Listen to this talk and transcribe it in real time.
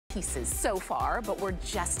pieces so far, but we're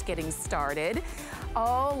just getting started.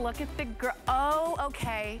 Oh, look at the girl. Oh,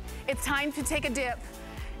 okay. It's time to take a dip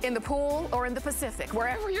in the pool or in the Pacific,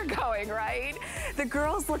 wherever you're going, right? The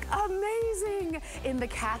girls look amazing in the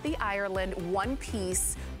Kathy Ireland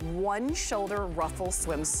one-piece, one-shoulder ruffle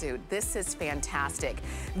swimsuit. This is fantastic.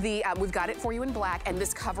 We've got it for you in black, and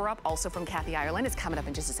this cover-up also from Kathy Ireland is coming up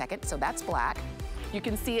in just a second, so that's black. You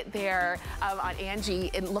can see it there on Angie,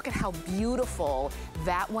 and look at how beautiful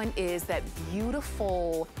that one is, that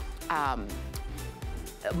beautiful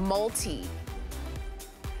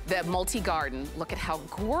multi-garden. Look at how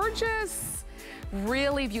gorgeous.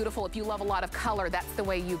 Really beautiful. If you love a lot of color, that's the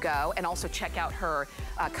way you go. And also check out her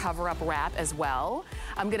cover-up wrap as well.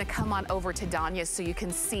 I'm gonna come on over to Danya so you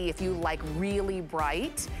can see if you like really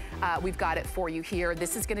bright. We've got it for you here.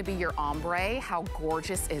 This is gonna be your ombre. How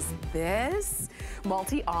gorgeous is this?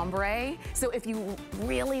 Multi-ombre. So if you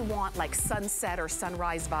really want like sunset or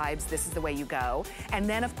sunrise vibes, this is the way you go. And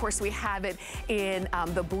then of course we have it in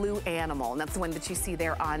the blue animal, and that's the one that you see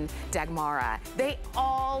there on Dagmara. They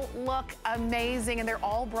all look amazing, and they're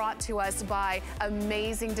all brought to us by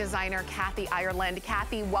amazing designer Kathy Ireland.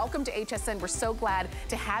 Kathy, welcome to HSN. We're so glad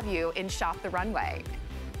to have you in Shop the Runway.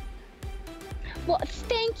 Well,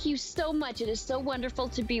 thank you so much. It is so wonderful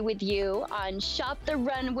to be with you on Shop the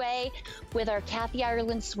Runway with our Kathy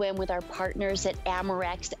Ireland Swim, with our partners at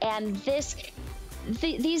Amorex. And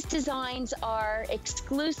these designs are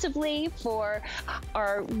exclusively for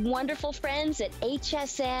our wonderful friends at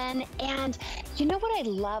HSN. And you know what I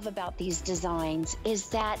love about these designs is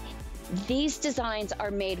that these designs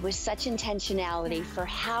are made with such intentionality for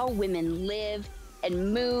how women live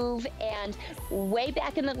and move. And way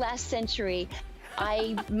back in the last century,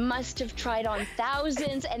 I must have tried on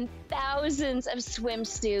thousands and thousands of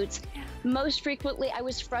swimsuits. Most frequently, I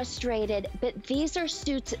was frustrated, but these are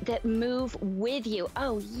suits that move with you.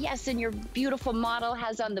 Oh, yes, and your beautiful model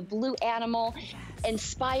has on the blue animal,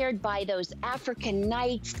 inspired by those African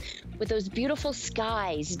nights with those beautiful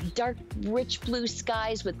skies, dark, rich blue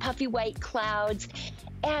skies with puffy white clouds,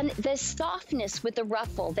 and the softness with the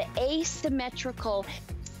ruffle, the asymmetrical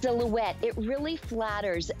silhouette. It really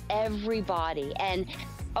flatters everybody. And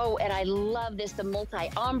oh, and I love this, the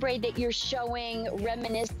multi-ombre that you're showing,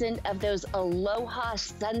 reminiscent of those aloha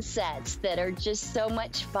sunsets that are just so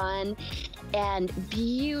much fun, and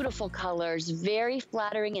beautiful colors, very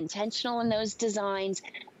flattering, intentional in those designs.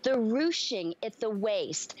 The ruching at the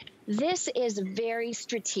waist, this is very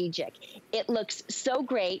strategic. It looks so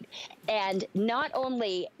great, and not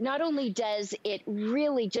only does it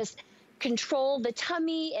really just control the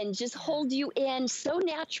tummy and just hold you in so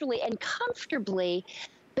naturally and comfortably,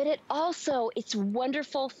 but it's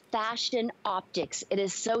wonderful fashion optics. It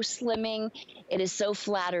is so slimming. It is so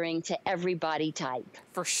flattering to every body type.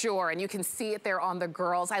 For sure, and you can see it there on the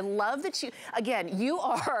girls. I love that you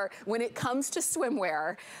are, when it comes to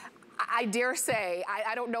swimwear, I dare say,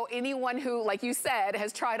 I don't know anyone who, like you said,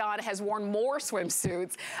 has worn more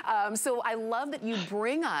swimsuits. So I love that you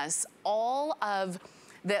bring us all of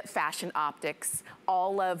the fashion optics,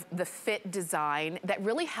 all of the fit design that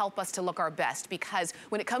really help us to look our best, because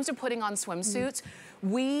when it comes to putting on swimsuits,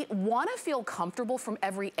 we want to feel comfortable from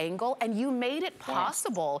every angle, and you made it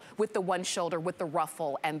possible with the one shoulder, with the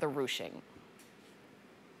ruffle and the ruching.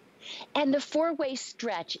 And the four-way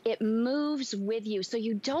stretch, it moves with you, so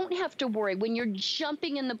you don't have to worry when you're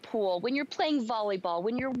jumping in the pool, when you're playing volleyball,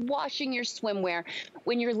 when you're washing your swimwear,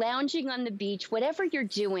 when you're lounging on the beach, whatever you're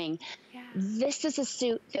doing. This is a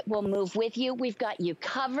suit that will move with you. We've got you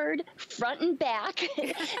covered front and back.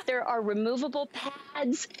 There are removable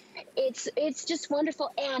pads. It's just wonderful.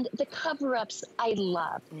 And the cover-ups I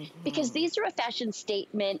love, because these are a fashion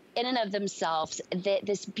statement in and of themselves.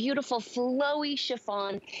 This beautiful flowy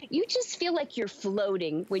chiffon, you just feel like you're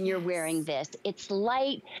floating when you're wearing this. It's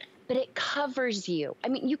light, but it covers you. I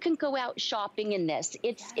mean, you can go out shopping in this.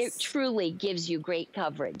 It truly gives you great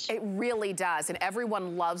coverage. It really does, and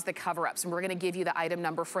everyone loves the cover-ups, and we're gonna give you the item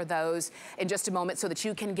number for those in just a moment so that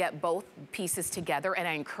you can get both pieces together, and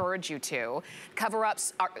I encourage you to.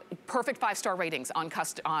 Cover-ups are perfect 5-star ratings on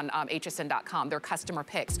hsn.com. They're customer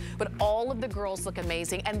picks, but all of the girls look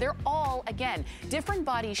amazing, and they're all, again, different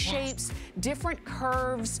body shapes, different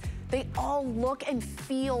curves. They all look and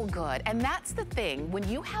feel good. And that's the thing, when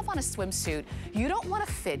you have on a swimsuit, you don't want to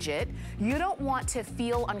fidget, you don't want to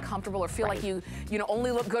feel uncomfortable or feel like you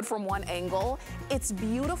only look good from one angle. It's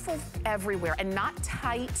beautiful everywhere and not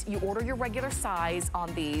tight. You order your regular size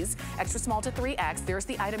on these, extra small to 3X. There's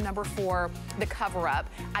the item number for the cover-up.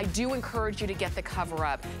 I do encourage you to get the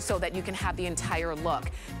cover-up so that you can have the entire look,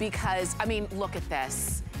 because, I mean, look at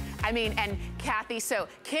this. I mean, and Kathy, so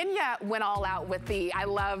Kenya went all out with the, I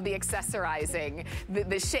love the accessorizing,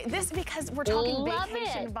 this because we're talking Love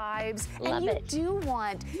vacation it. vibes. Love and you it. do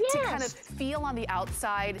want Yes. to kind of feel on the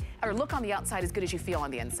outside, or look on the outside as good as you feel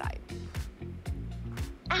on the inside.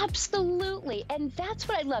 Absolutely, and that's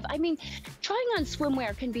what I love. I mean, trying on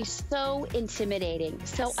swimwear can be so intimidating.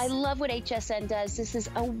 So I love what HSN does. This is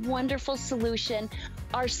a wonderful solution.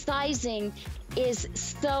 Our sizing is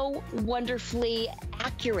so wonderfully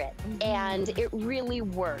accurate, and it really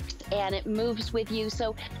works, and it moves with you.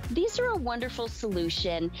 So these are a wonderful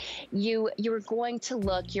solution. You're going to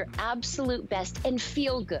look your absolute best and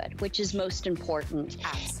feel good, which is most important.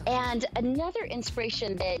 Absolutely. And another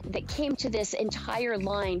inspiration that came to this entire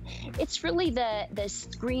line, it's really the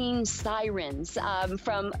screen sirens,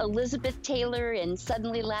 from Elizabeth Taylor in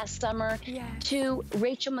Suddenly Last Summer to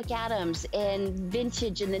Rachel McAdams in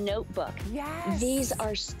Vintage in the Notebook. Yes. These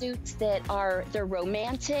are suits that they're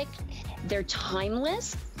romantic, they're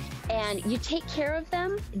timeless, and you take care of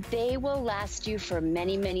them, they will last you for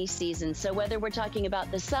many, many seasons. So whether we're talking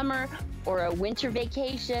about the summer or a winter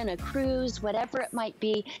vacation, a cruise, whatever it might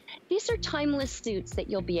be, these are timeless suits that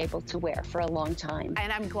you'll be able to wear for a long time.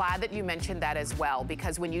 And I'm glad that you mentioned that as well,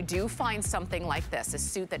 because when you do find something like this, a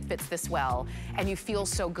suit that fits this well, and you feel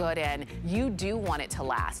so good in, you do want it to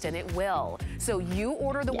last, and it will. So you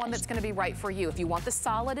order the one that's gonna be right for you. If you want the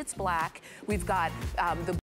solid, it's black. We've got the